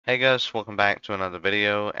Hey guys, welcome back to another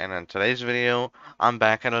video, and in today's video, I'm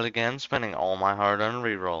back at it again, spending all my hard-earned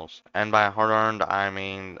rerolls. And by hard-earned, I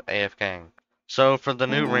mean AFKing. So for the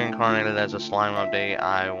new reincarnated as a slime update,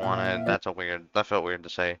 that felt weird to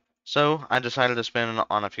say. So I decided to spend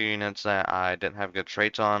on a few units that I didn't have good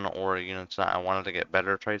traits on, or units that I wanted to get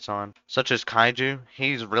better traits on, such as Kaiju.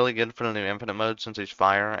 He's really good for the new infinite mode since he's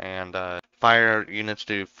fire, and fire units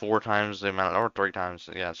do 4 times the amount, or 3 times,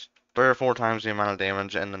 yes. 3 or 4 times the amount of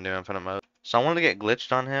damage in the new infinite mode. So I wanted to get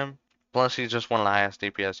glitched on him. Plus, he's just one of the highest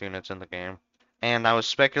DPS units in the game. And I was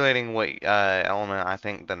speculating what element I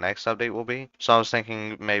think the next update will be. So I was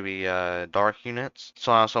thinking maybe dark units.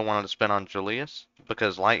 So I also wanted to spin on Julius,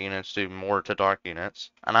 because light units do more to dark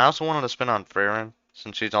units. And I also wanted to spin on Farron,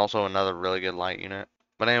 since she's also another really good light unit.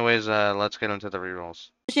 But anyways, let's get into the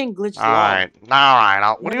rerolls. Imagine glitch law. Alright,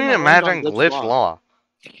 alright. What do you Imagine mean that range on imagine glitch glitch law. law?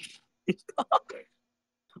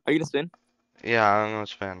 Are you gonna spin? Yeah, I'm gonna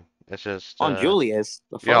spin. It's just, On Julius?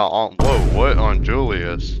 The fuck? yeah, whoa, what on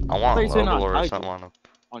Julius? I I thought want you said on Overlord or Kaiju. something on him.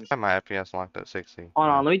 On... I have my FPS locked at 60. Hold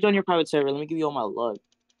Yeah. on, let me join your private server. Let me give you all my luck.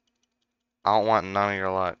 I don't want none of your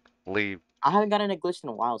luck. Leave. I haven't gotten a glitch in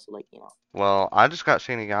a while, so Well, I just got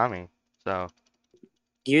Shinigami, so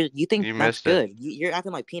You think you that's missed it. good? You're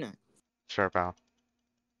acting like Peanut. Sure, pal.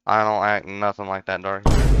 I don't act nothing like that, Dark.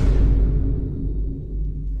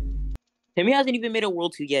 Timmy hasn't even made a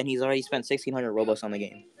World 2 yet, and he's already spent 1,600 Robux on the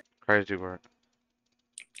game. Crazy work.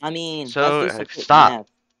 I mean, So, let's do some stop.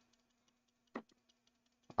 math.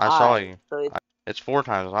 I saw Alright, you. so It's 4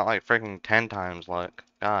 times, not like freaking 10 times luck.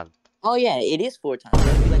 God. oh yeah, it is 4 times.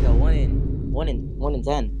 That'd be like a 1 in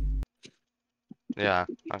 10. Yeah,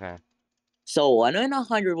 okay. So 1 in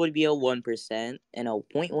 100 would be a 1%, and a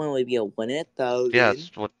 0.1 would be a 1 in 1,000. Yeah,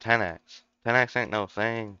 it's with 10x. 10x ain't no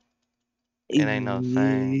thing. It ain't no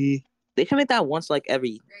thing. They should make that once like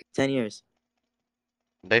every 10 years.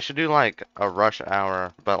 They should do like a rush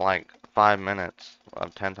hour, but like 5 minutes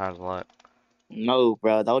of 10 times luck. No,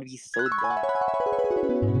 bro, that would be so dumb.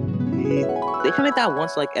 They should make that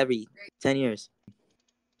once like every 10 years.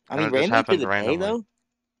 I And mean, it just randomly through happens the day, randomly. though,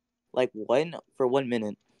 like 1 for 1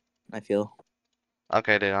 minute, I feel.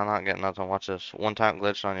 Okay, dude, I'm not getting nothing. Watch this. One time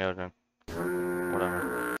glitch on Yojin.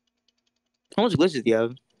 Whatever. How much glitches do you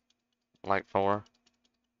have? Like 4.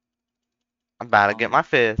 I'm about to get my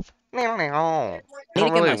 5th. I I need don't to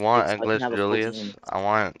get really my want 6 a so I can glitch have a full Julius. team. I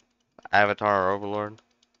want Avatar or Overlord.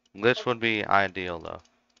 Glitch would be ideal, though.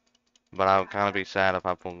 But I would kind of be sad if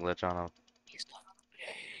I pulled glitch on him.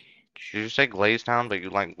 Did you say Glaze Town, but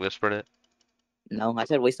you like whispered it? No, I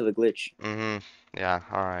said waste of a glitch. Mm-hmm. Yeah,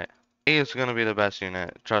 alright. He is gonna be the best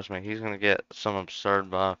unit. Trust me, he's gonna get some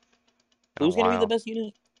absurd buff in a Who's gonna be the while. best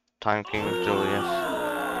unit? Time King Julius.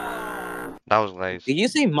 That was Glaze. Did you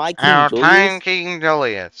say my King Our Julius? Time King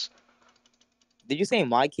Julius. Did you say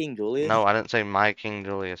my King Julius? No, I didn't say my King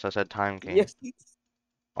Julius. I said Time King. Yes.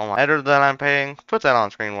 Oh my editor that I'm paying. Put that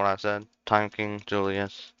on screen what I said. Time King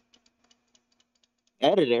Julius.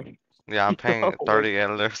 Editor. Yeah, I'm paying No. 30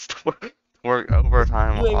 editors to work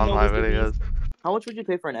overtime You don't even on know my Mr. videos. Beast. How much would you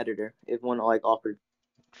pay for an editor if one like offered?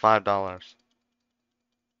 $5.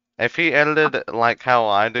 If he edited like how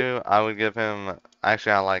I do, I would give him.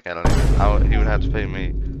 Actually, I like editing. He would have to pay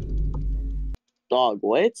me. Dog,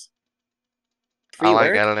 what? I Free like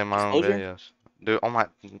work? editing my own Exposure? videos. Dude, on my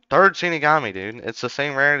third Shinigami, dude. It's the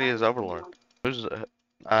same rarity as Overlord. Who's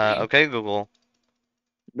okay, Google.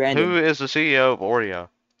 Who Brandon. is the CEO of Oreo?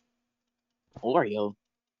 Oreo.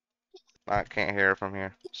 I can't hear it from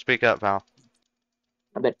here. Speak up, pal.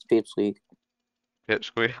 I bet it's Pipsqueak.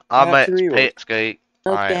 Pipsqueak. I bet it's Rerolls. Pipsqueak.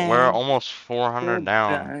 Alright, we're almost 400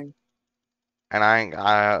 down. And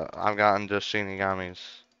I've gotten just Shinigamis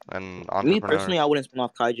and Me entrepreneurs. personally, I wouldn't spin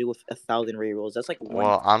off Kaiju with 1,000 rerolls. That's like one.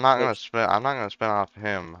 Well, I'm not gonna spin off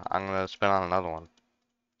him. I'm gonna spin on another one.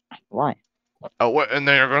 Why? Oh, what? And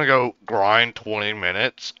then you're gonna go grind 20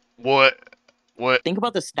 minutes? What? What? Think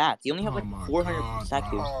about the stats. You only have like 400 stack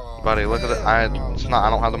queues. Buddy, look at it. It's not. I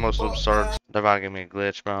don't have the most absurd. They're about to give me a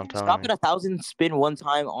glitch, bro. I'm telling Stop you. at 1,000 spin one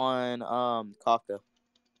time on Kafka.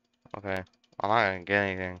 Okay, I'm not gonna get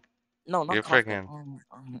anything. No, not You're Kafka.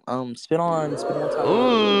 freaking. Spin one time.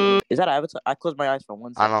 Ooh. Is that Avatar? I closed my eyes for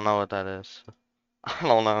 1 I second. don't know what that is. I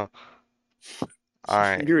don't know. All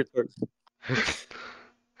right. You're retarded.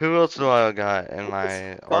 Who else do I got in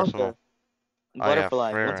my arsenal?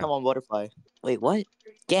 Butterfly. Oh, yeah, One time on Butterfly. Wait, what?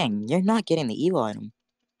 Gang, you're not getting the evil item.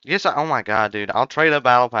 Yes, oh my god, dude. I'll trade a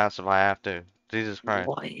battle pass if I have to. Jesus Christ.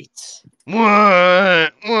 What? What?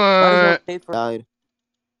 Might as well pay for died.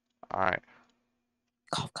 Alright.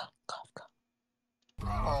 Kafka.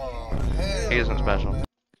 He isn't special.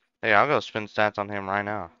 Hey, I'll go spin stats on him right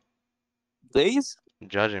now. Please?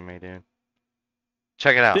 Judging me, dude.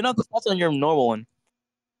 Check it out. Spin up the spots on your normal one.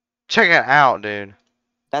 Check it out, dude.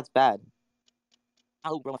 That's bad.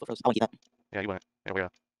 Oh, bro, my foot froze. I want to keep that. Yeah, you win. Yeah, we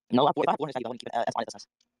got. No, if I have 400 I want to keep it. That's fine. That's nice.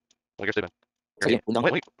 Well, you're sleeping. So yeah, we done.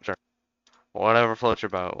 Wait, sure. Whatever floats your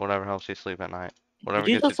boat. Whatever helps you sleep at night. Whatever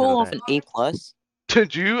Did you gets you just to fall the off day. an A plus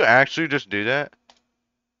Did you actually just do that?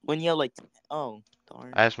 when you have like? Oh,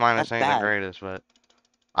 darn. S minus That's ain't the bad. greatest, but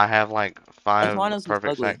I have like S 5 minus is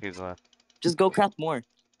perfect ugly. stack keys left. Just go craft more.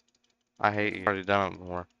 I hate you. Already done it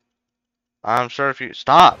before. I'm sure if you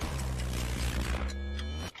stop.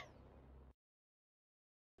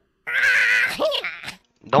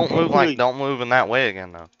 Don't move in that way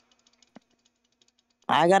again though.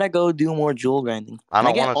 I gotta go do more jewel grinding. I Can I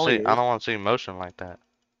don't get want to all see. I yours? don't want to see motion like that.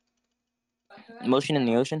 Motion in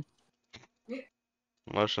the ocean.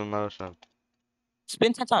 Motion.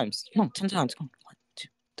 Spin 10 times. Come on, 10 times. Come on. 1, 2,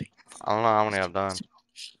 3, 4, I don't know how many 5, I've done. 6,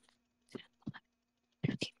 7,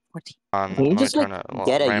 13, 14. On Can you let me just like turn it. Well,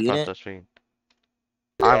 get a ramp up unit? the speed.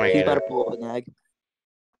 I'm gonna He's get about it. to pull a nag.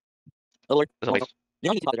 Alert. This is a waste. You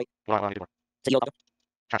don't need to keep it, right? What do I need to do? Say yellow.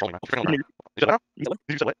 Trying to troll me, man. You freaking liar. You said what now? You said what?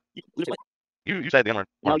 You said what? You said what? You said the N word.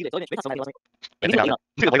 No, you did. It's not something else. Wait, You take need it to out.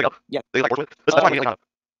 clean up. You go. Yeah. They like worse with. This is why I'm getting out.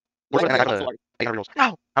 Worse with, and I got Like, the 800 reels. No!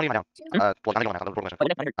 How many am I down? Well, I'm going to the but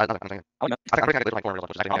then nothing. I'm saying. I don't know. I think I'm getting like 400 reels.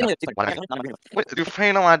 I think it's Why different. not? Wait, you're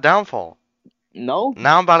paying on my downfall. No.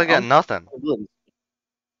 Now I'm about to get I'm nothing.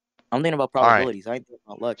 I'm thinking about Alright. probabilities. I ain't thinking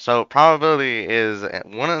about luck. So probability is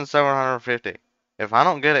 1 in 750. If I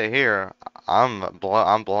don't get it here, I'm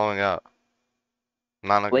blowing up.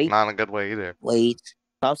 Not Wait. in a good way either. Wait.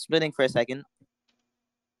 Stop spinning for a second.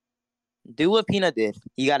 Do what Peanut did.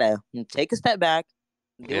 You gotta take a step back,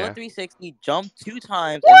 do Yeah. a 360, jump 2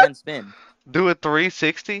 times, What? and then spin. Do a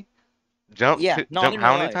 360? Jump Yeah. No, jump in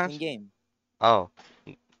how real many life, in times? game. Oh.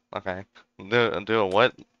 Okay. Do a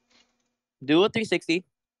what? Do a 360.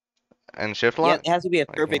 And shift Yeah, lock? it has to be a I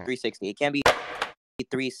perfect can't. 360. It can't be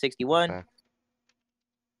 361. Okay.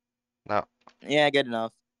 No. Yeah, good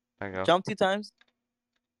enough. There you go. Jump 2 times,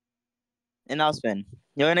 and now spin.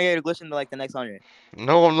 You're gonna get a glitch into like the next 100.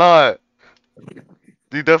 No, I'm not.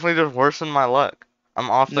 You definitely just worsened my luck.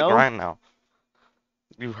 I'm off the No? grind now.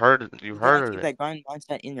 You heard it. You You gotta heard keep it. that grind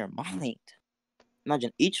mindset in your mind.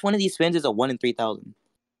 Imagine each one of these spins is a 1 in 3,000.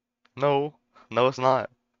 No. No, it's not.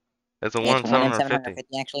 It's a 1 It's in 1 in 750.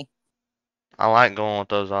 750 actually. I like going with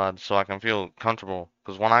those odds so I can feel comfortable.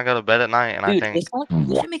 Because when I go to bed at night and I Dude, think, it's like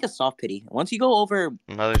you should make a soft pity. Once you go over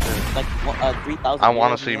no, they shouldn't. like 3,000 I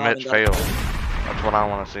want reels to and see you haven't Mitch got a fail. glitch, That's what I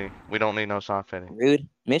want to see. We don't need no soft pity. rude.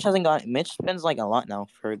 Mitch hasn't got. Mitch spends like a lot now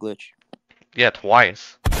for a glitch. Yeah,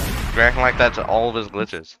 twice. You're acting like that's all of his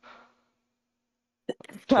glitches.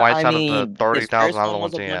 Twice I out of the mean, his 30,000 first other one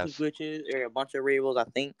was ones a he bunch of has. glitches or a bunch of rerolls, I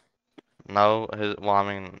think. No, well,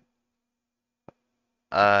 I mean,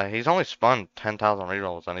 he's only spun 10,000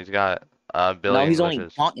 rerolls and he's got a No, billion he's only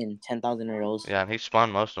glitches. gotten 10,000 rerolls. Yeah, and he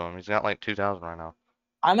spun most of them. He's got like 2,000 right now.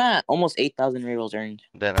 I'm at almost 8,000 rerolls earned.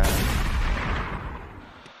 Didn't I?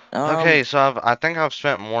 Okay, so I think I've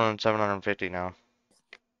spent more than 750 now.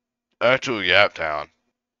 Actual Yap Town.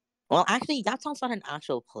 Well, actually, that sounds not an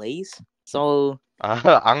actual place. So I'm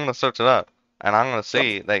gonna search it up, and I'm gonna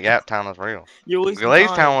see that Yap Town is real. you're wasting Glaze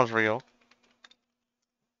time. Town was real.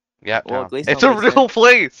 Yap Well, Town. Glaze It's Town a makes real sense.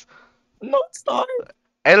 place. No, it's not.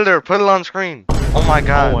 Editor, put it on screen. Oh my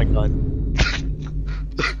god. Oh my god.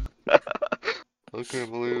 I can't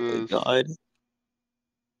Oh believe my this. god.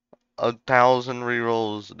 1,000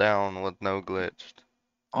 rerolls down with no glitch.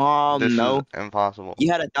 This No. is impossible.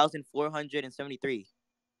 You had 1,473.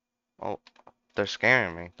 Oh, they're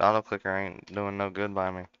scaring me. The auto clicker ain't doing no good by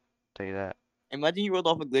me. Tell you that. Imagine you rolled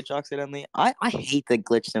off a glitch accidentally. I hate the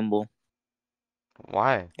glitch symbol.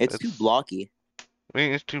 Why? It's too blocky. I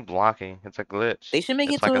mean, it's too blocky. It's a glitch. They should make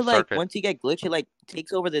It's it like so a like circuit. once you get glitch, it like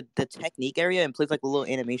takes over the technique area and plays like a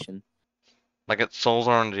little animation. Like it's Souls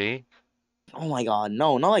RNG. Oh my god,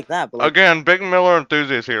 no, not like that. But like, Again, big Miller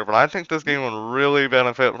enthusiast here, but I think this game would really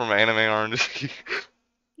benefit from anime RNG.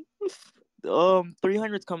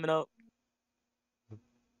 300's coming up.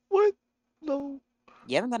 What? No.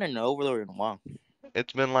 You haven't gotten an overlord in a while.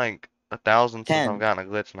 It's been like 1,000 since 10, I've gotten a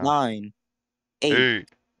glitch now. 9, 8, Hey,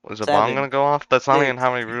 was the 7, bomb gonna go off? That's not 6, even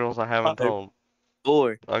how many rules I haven't 5, told.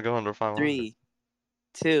 4, I go under 500. 3,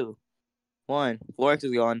 2, 1. 4x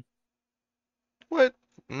is gone. What?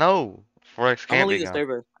 No. 4x I'm gonna can't be leave the gone.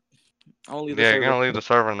 server. I'm gonna leave the Yeah, server. you're gonna leave the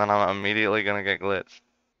server and then I'm immediately gonna get glitched.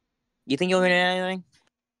 You think you'll get anything?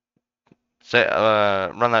 Say,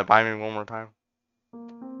 run that by me one more time. When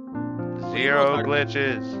you roll, it's 0 harder.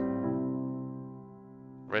 glitches.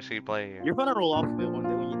 Risky play here. You're gonna roll off of it one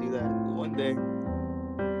day when you do that. One day.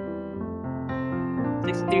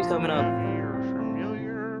 63's coming up.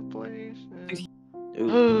 Familiar places.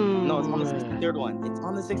 Ooh. No, it's on the Ooh. 63rd one. It's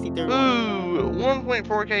on the 63rd one. Ooh,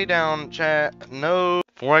 1.4K down, chat. No,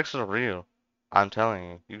 4X is real. I'm telling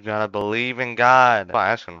you, you gotta believe in God. By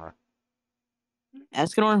asking her.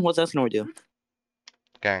 Escanor? What's Escanor do?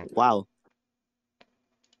 Gang, Wow.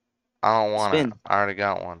 I don't want it. Spin. I already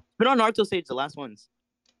got one. Spin on Naruto stage, the last ones.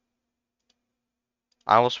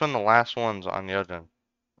 I will spend the last ones on Yojin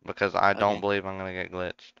because I don't Okay. believe I'm gonna get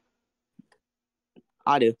glitched.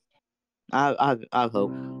 I do. I have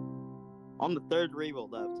hope. On the third reroll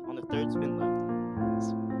left. On the third spin left.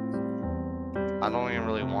 I don't even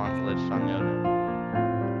really want glitched on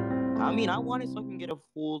Yojin. I mean, I want it so I can get a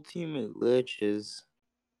full team of glitches.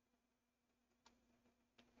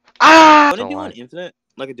 Ah! Want to do an infinite?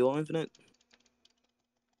 Like a dual infinite?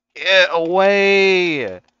 Get away!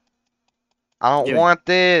 I don't want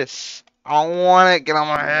this. I don't want it. Get on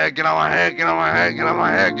my head. Get on my head. Get on my head. Get on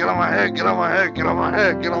my head. Get on my head. Get on my head. Get on my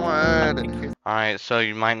head. Get on my head. Alright, so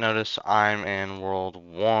you might notice I'm in World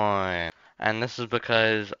 1. And this is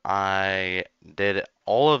because I did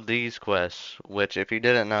all of these quests, which if you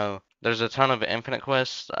didn't know, there's a ton of infinite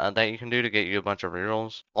quests that you can do to get you a bunch of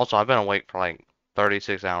rerolls. Also, I've been awake for like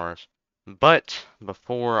 36 hours. But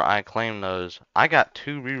before I claim those, I got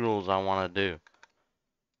 2 rerolls I want to do.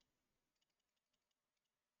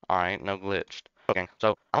 Alright, no glitched. Okay,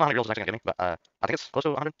 so I don't know how many reels it's actually gonna give me, but I think it's close to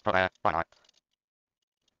 100. Probably not.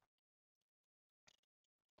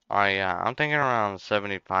 Alright, yeah, I'm thinking around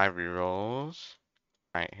 75 rerolls.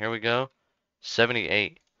 Alright, here we go.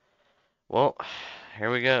 78. Well,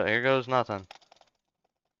 here we go. Here goes nothing.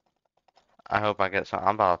 I hope I get some.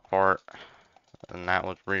 I'm about to fart, and that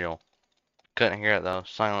was real. Couldn't hear it though.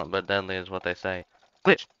 Silent but deadly is what they say.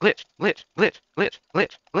 Glitch, glitch, glitch, glitch, glitch,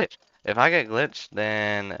 glitch, glitch. If I get glitched,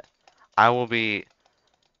 then I will be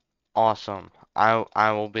awesome. I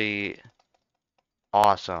will be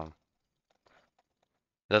awesome.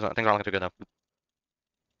 Things aren't looking too good though.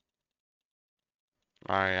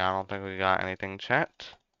 Alright, I don't think we got anything chat.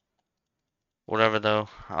 Whatever though,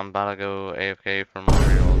 I'm about to go AFK for more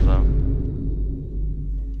rerolls though.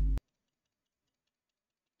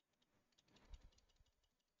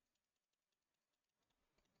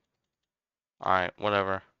 Alright,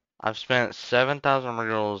 whatever. I've spent 7,000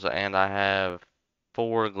 rerolls and I have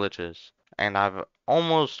 4 glitches. And I've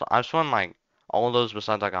spun like all of those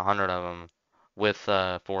besides like 100 of them with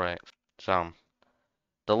 4X. So,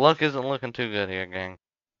 the luck isn't looking too good here, gang.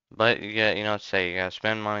 But you know, you gotta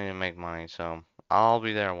spend money to make money, so I'll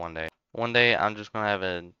be there one day. One day I'm just gonna have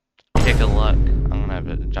a kick of luck. I'm gonna have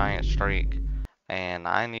a giant streak, and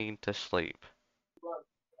I need to sleep.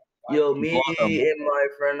 Yo, me and my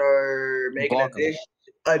friend are making a What? They're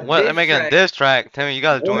diss making a track. diss track. Timmy, you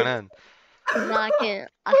gotta join What? in. No, I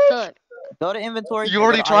can't. I suck. Go to inventory. You or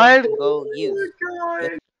already go to items tried? and go use.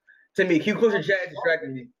 Timmy, keep close your chat and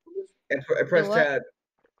distracting me. And press what? tab.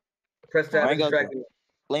 Press tab Alright, and go distract me.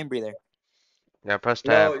 Flame breather. Yeah, press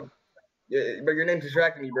tab. No, but your name's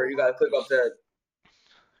distracting me, bro. You gotta click off tab.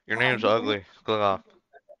 Your name's ugly. Click off.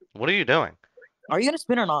 What are you doing? Are you gonna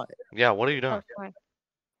spin or not? Yeah, what are you doing? Oh, sorry.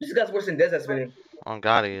 This guy's worse than Des at spinning. Oh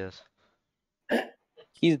God, he is.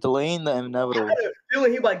 He's delaying the I inevitable. had a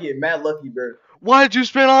feeling he might get mad lucky, bro. Why'd you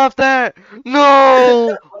spin off that?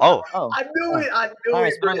 No! Oh. Oh. I knew it. I knew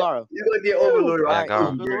Alright, it, spin bro. on Garo. You're gonna get overloaded. Yeah, Alright, Garo.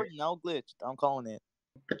 Overlord now glitched. I'm calling it.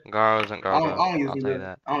 Garo isn't I Garo. don't use I'll him, tell you bro.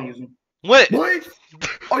 that. I don't use him. What? What?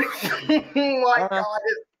 Oh my god,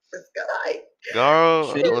 this guy. Garo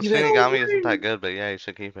Should he keep it? Shinigami isn't that good, but yeah, you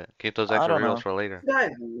should keep it. Keep those I extra don't know. reels for later. This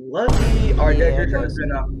guy's lucky. Alright, Yeah, Des, your I turn to guess. spin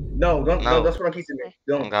now. No, don't No. put on keys in me.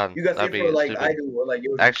 Oh Don't. God, You gotta that'd say be for like I stupid. do or like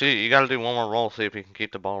you. Actually, you gotta do one more roll, see if you can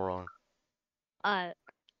keep the ball rolling. I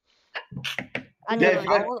Yeah, do if it. you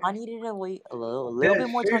got- I needed to wait a little Yeah, bit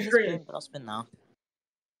more share time to screen. spin, but I'll spin now.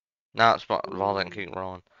 Now it's ball that can keep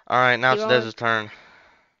rolling. Alright, now it's Keep rolling. Dez's turn.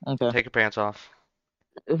 Okay. Take your pants off.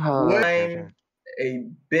 I'm a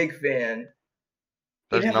big fan.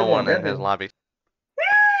 There's Even no if one in his lobby.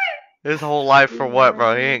 His whole life for what,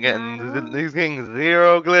 bro? He's getting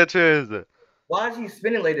 0 glitches. Why is he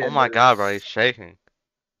spinning like that? Oh my God, bro, he's shaking.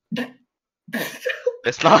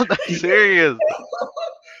 It's not that serious.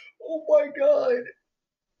 Oh my god.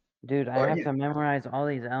 Dude, I have to memorize all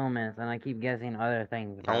these elements, and I keep guessing other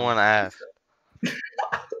things, bro. No one asked.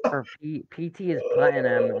 For PT is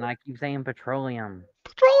platinum, and I keep saying petroleum.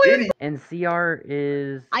 Petroleum. And CR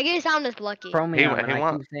is I guess I'm just lucky. chromium, and he I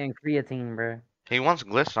want- keep saying creatine, bro. He wants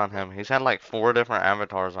glitched on him. He's had like 4 different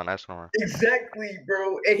avatars on Escanor. Exactly,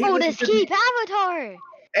 bro. And he Oh, listens this to me. keep avatar.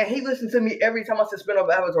 And he listened to me every time I said spin off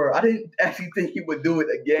Avatar. I didn't actually think he would do it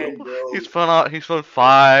again, bro. He spun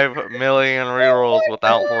 5 million rerolls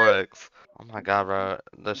without 4x. Oh my god, bro.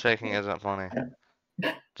 The shaking isn't funny.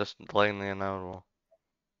 Just blatantly inevitable.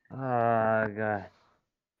 Oh god.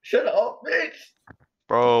 Shut up, bitch.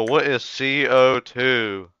 Bro, what is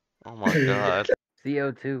CO2? Oh my god.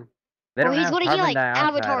 CO2. They Or don't he's have gonna get carbon like dioxide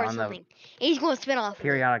Avatar or on the something. He's gonna spin off of it.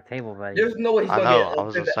 periodic table, buddy. There's no way he's I gonna know, get. I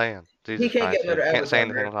was just saying. He Jesus can't get Christ, dude. another Can't say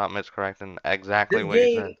Avatar, anything bro. without Mitch correcting exactly This what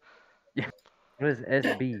you game, said. What is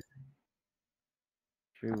SB?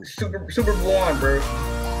 Shoot. Super Blonde, bro.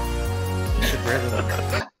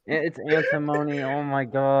 It's antimony. Oh my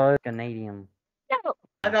god. Canadium. No.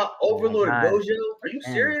 I got Oh my Overlord God. Gojo. Are you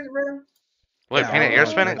Man. serious, bro? Wait, Yeah, Peanut, you're Overlord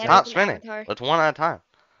spinning? better Stop than spinning. Avatar. It's one at a time.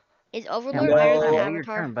 Is Yeah, Overlord one better at a than time. Take your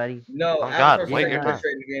Avatar? turn, buddy. No, Oh god, Avatar's wait second your best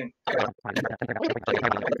turn. trade in the game.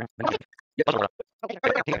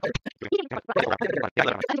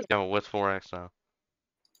 Yo, with 4x though.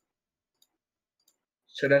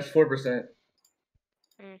 So that's 4%.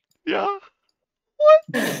 Yeah.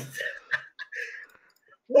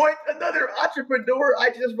 What? Another entrepreneur? I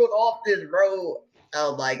just wrote off this, bro.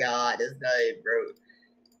 Oh my god, this guy, bro.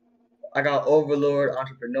 I got Overlord,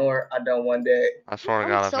 Entrepreneur. I done one day. I swear to I'm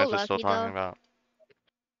God, if so Mitch is still lucky, talking though. about.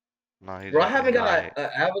 No, he's Bro, I haven't got right. an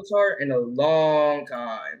Avatar in a long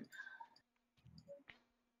time.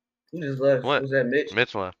 Who just left? What? Was that Mitch?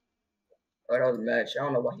 Mitch left. Oh, that was Match. I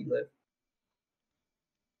don't know why he left.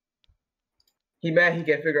 He mad he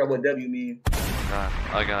can't figure out what W means. God,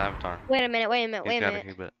 I got Avatar. Wait a minute. He's gotta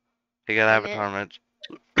keep it. He got Avatar, Mitch.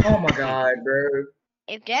 Oh my god, bro.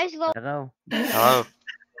 If Dad's low, Hello. Hello.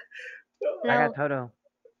 I got Toto.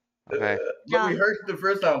 Okay. But we heard the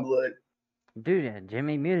first time, blood. Dude,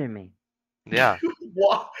 Jimmy muted me. Yeah.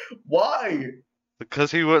 Why? Why?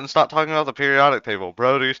 Because he wouldn't stop talking about the periodic table.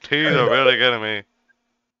 Bro, these T's are really getting me.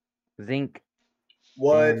 Zinc.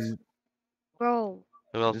 What? bro.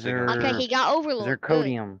 Who else is he gonna Okay, do? he got Overlord.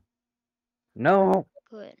 Zirconium. No.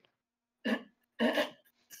 Good.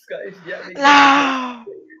 This guy's yelling.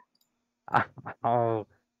 No!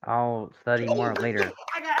 I'll study more later.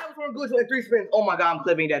 I got Avatar Glitch like 3 spins. Oh my god, I'm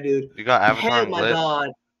clipping that dude. You got Avatar Hell and my Glitch? god.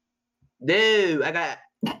 Dude, I got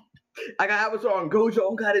Avatar on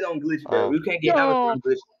Gojo. I got it on Glitch, bro. Oh. We can't get Yo. Avatar on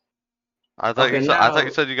Glitch. I thought Okay, you said I thought now-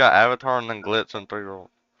 you said you got Avatar and then Glitch and 3-roll.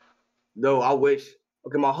 No, I wish.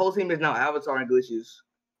 Okay, my whole team is now Avatar and Glitches.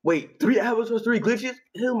 Wait, 3 Avatars, 3 Glitches?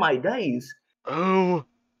 Hell my days. Oh.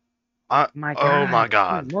 My Oh my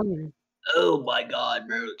God. god. Oh my god,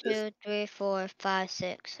 bro. 2, 3, 4, 5,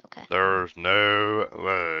 6. Okay. There's no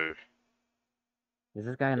way. Is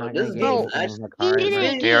this guy not this gonna get game anything actually- in the He car? didn't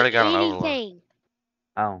right? He already get got an Overlord. anything.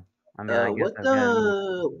 Oh, I mean, I guess What that's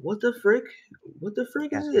good. the frick? What the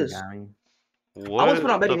frick Guess is you this? got me. What I was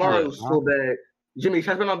put on Benny the Maru flip? so bad. Jimmy,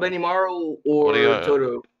 should I spend on Benny Maru or What do you-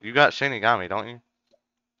 Toto? You got Shinigami, don't you?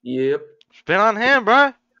 Yep. Spin on him,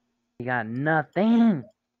 bruh. You got nothing.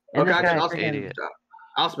 And Okay, this guy I'll freaking, Idiot.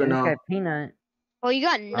 I'll and spend this guy on. Peanut. Oh, you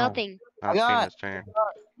got nothing. Not got- Peanut's turn.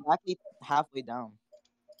 Actually, halfway down.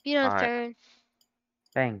 Peanut's Alright. turn.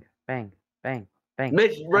 Bang, bang, bang, bang.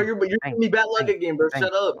 Mitch, bro, bang, you're bang, giving me bad luck bang, again, bro. bang.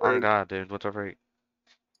 Shut up, Oh bro. god, dude, what the freak?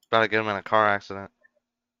 About to get him in a car accident.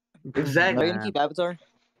 Exactly. Are you gonna keep Avatar?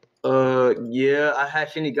 Yeah, I had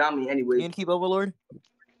Shinigami You anyway. gonna keep Overlord?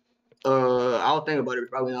 I'll think about it.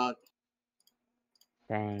 Probably not.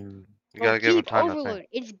 Dang. You gotta give him keep time to Overlord. think.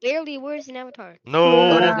 It's barely worse than Avatar. Oh,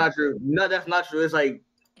 No! that's not true. No, that's not true. It's like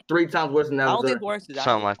 3 times worse than I that. don't think Forest is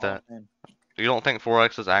Something like that. You don't think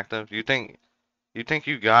 4x is active? You think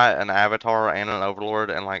you got an Avatar and an Overlord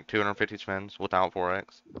and like 250 spins without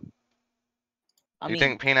 4x? I You mean,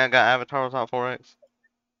 think Peanut got Avatar without 4x?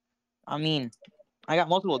 I got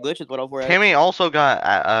multiple glitches with over. Timmy also got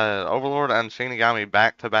Overlord and Shinigami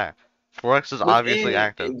back to back. 4x is obviously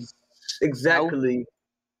active. Exactly.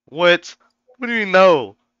 What? What do you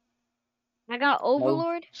know? I got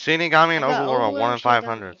Overlord. Shinigami and I got Overlord are Overlord 1 in and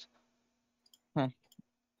Shinigami. 500s.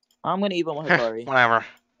 I'm gonna eat one Hikari. Whatever.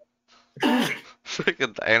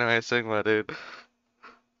 Freaking anime Sigma, dude.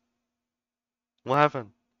 What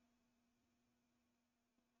happened?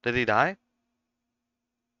 Did he die?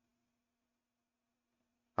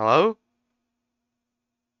 Hello?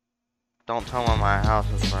 Don't tell me my house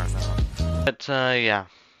is burnt down. But, yeah.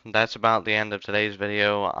 That's about the end of today's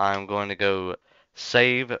video. I'm going to go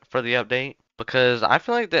save for the update. Because I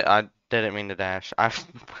feel like that I didn't mean to dash. I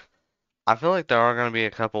feel like there are going to be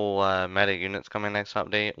a couple, meta units coming next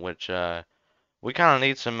update. Which, we kind of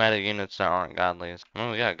need some meta units that aren't godlies. I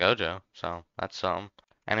mean, we got Gojo. So, that's something.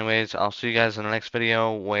 Anyways, I'll see you guys in the next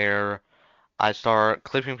video where I start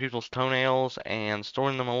clipping people's toenails and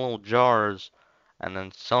storing them in little jars and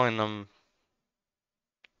then selling them.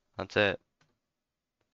 That's it.